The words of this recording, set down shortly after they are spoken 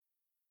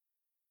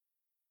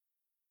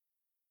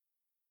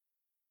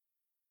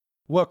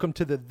Welcome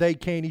to the They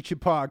Can't Eat You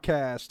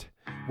podcast,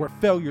 where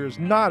failure is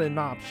not an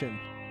option.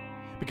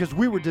 Because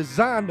we were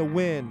designed to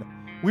win.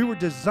 We were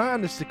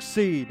designed to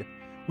succeed.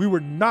 We were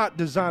not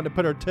designed to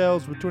put our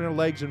tails between our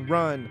legs and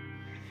run.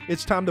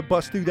 It's time to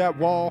bust through that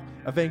wall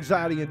of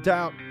anxiety and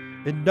doubt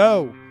and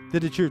know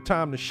that it's your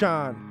time to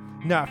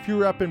shine. Now, if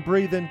you're up and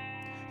breathing,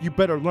 you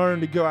better learn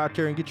to go out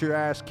there and get your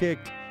ass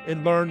kicked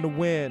and learn to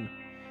win.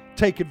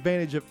 Take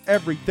advantage of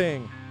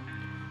everything.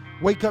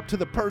 Wake up to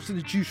the person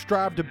that you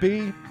strive to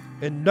be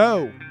and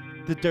know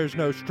that there's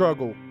no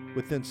struggle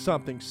within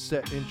something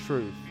set in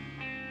truth.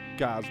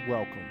 Guys,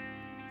 welcome.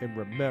 And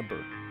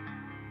remember,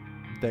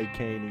 they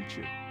can't eat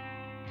you.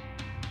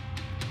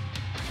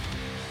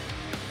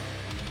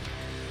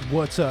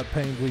 What's up,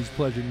 Pain Bleeds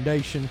Pleasure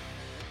Nation?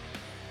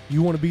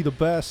 You want to be the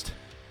best?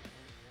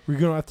 We're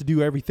going to have to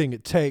do everything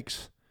it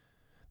takes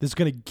that's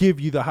going to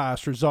give you the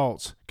highest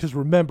results. Because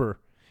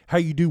remember, how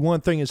you do one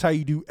thing is how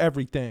you do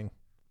everything.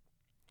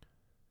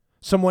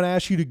 Someone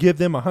asks you to give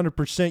them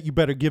 100%, you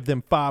better give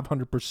them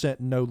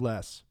 500%, no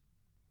less.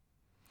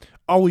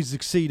 Always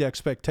exceed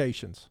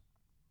expectations.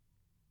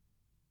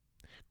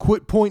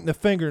 Quit pointing the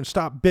finger and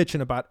stop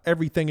bitching about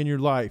everything in your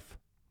life.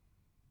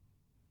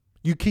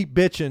 You keep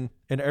bitching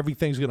and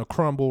everything's going to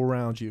crumble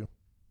around you.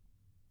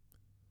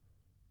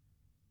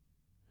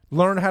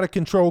 Learn how to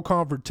control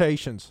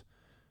confrontations.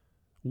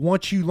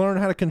 Once you learn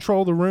how to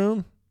control the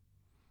room,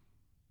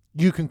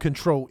 you can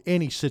control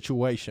any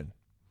situation.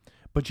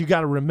 But you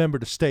got to remember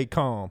to stay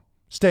calm.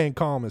 Staying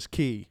calm is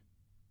key.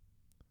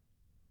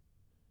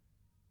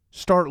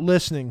 Start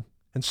listening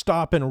and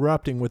stop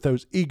interrupting with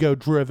those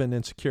ego-driven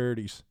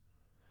insecurities.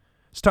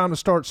 It's time to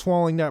start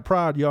swallowing that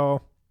pride,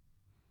 y'all.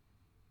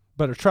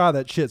 Better try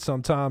that shit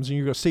sometimes and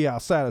you're going to see how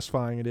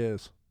satisfying it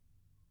is.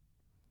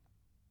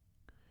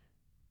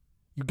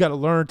 You got to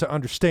learn to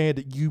understand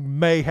that you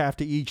may have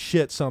to eat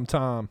shit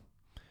sometime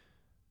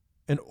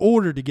in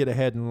order to get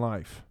ahead in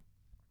life.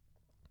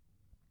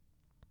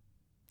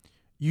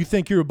 You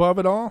think you're above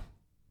it all?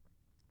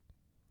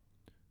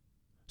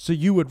 So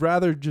you would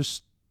rather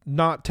just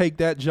not take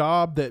that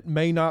job that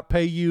may not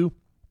pay you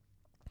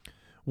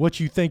what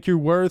you think you're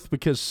worth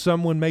because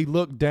someone may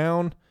look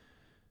down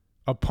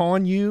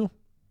upon you?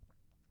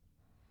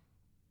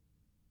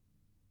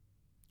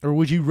 Or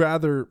would you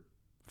rather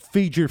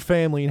feed your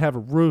family and have a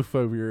roof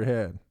over your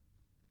head?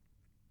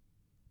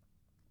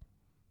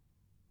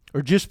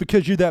 Or just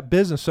because you're that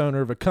business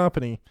owner of a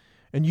company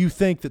and you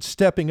think that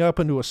stepping up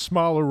into a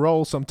smaller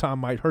role sometime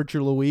might hurt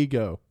your little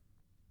ego?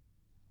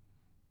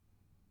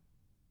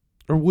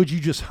 Or would you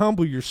just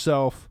humble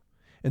yourself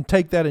and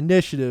take that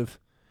initiative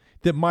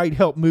that might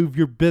help move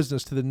your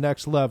business to the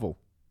next level?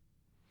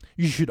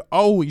 You should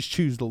always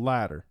choose the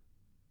latter.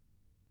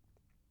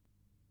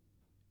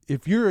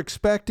 If you're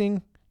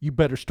expecting, you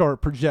better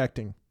start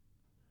projecting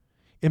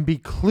and be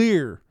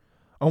clear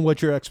on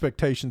what your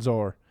expectations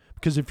are.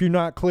 Because if you're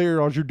not clear,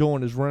 all you're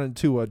doing is running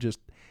into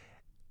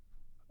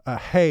a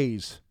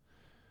haze.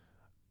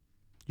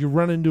 You're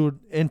running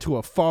into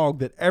a fog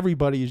that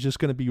everybody is just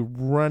going to be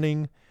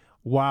running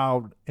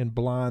wild and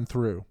blind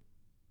through.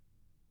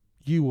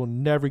 You will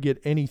never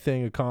get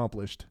anything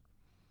accomplished,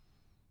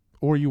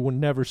 or you will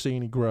never see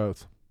any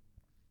growth.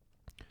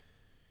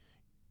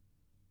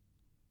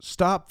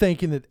 Stop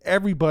thinking that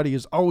everybody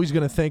is always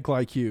going to think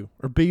like you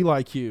or be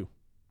like you.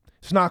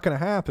 It's not going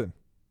to happen.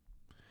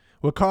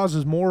 What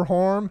causes more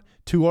harm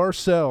to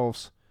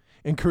ourselves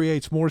and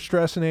creates more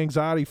stress and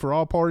anxiety for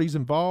all parties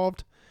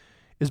involved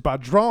is by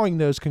drawing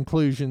those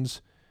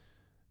conclusions.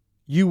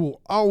 You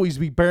will always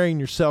be burying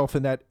yourself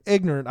in that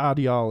ignorant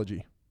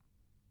ideology.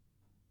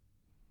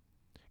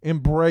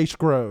 Embrace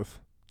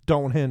growth.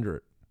 Don't hinder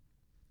it.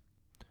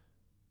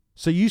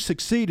 So you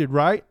succeeded,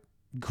 right?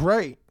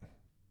 Great.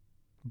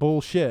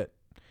 Bullshit.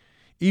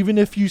 Even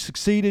if you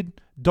succeeded,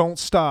 don't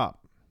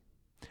stop.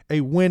 A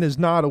win is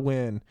not a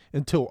win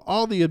until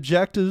all the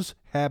objectives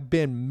have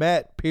been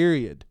met,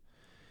 period.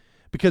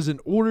 Because in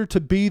order to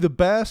be the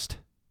best,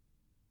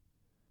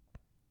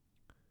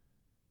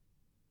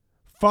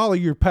 follow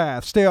your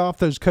path. Stay off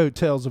those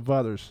coattails of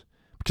others,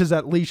 because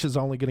that leash is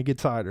only going to get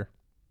tighter.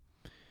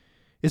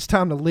 It's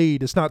time to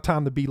lead. It's not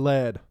time to be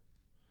led.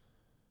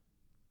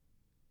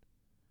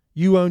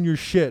 You own your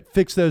shit.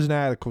 Fix those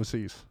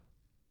inadequacies.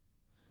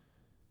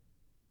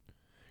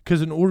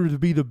 Because in order to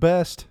be the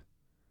best,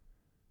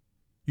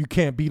 you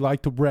can't be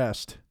like the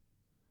rest.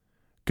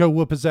 Go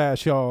whoop his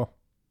ass, y'all.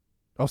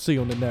 I'll see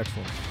you on the next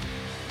one.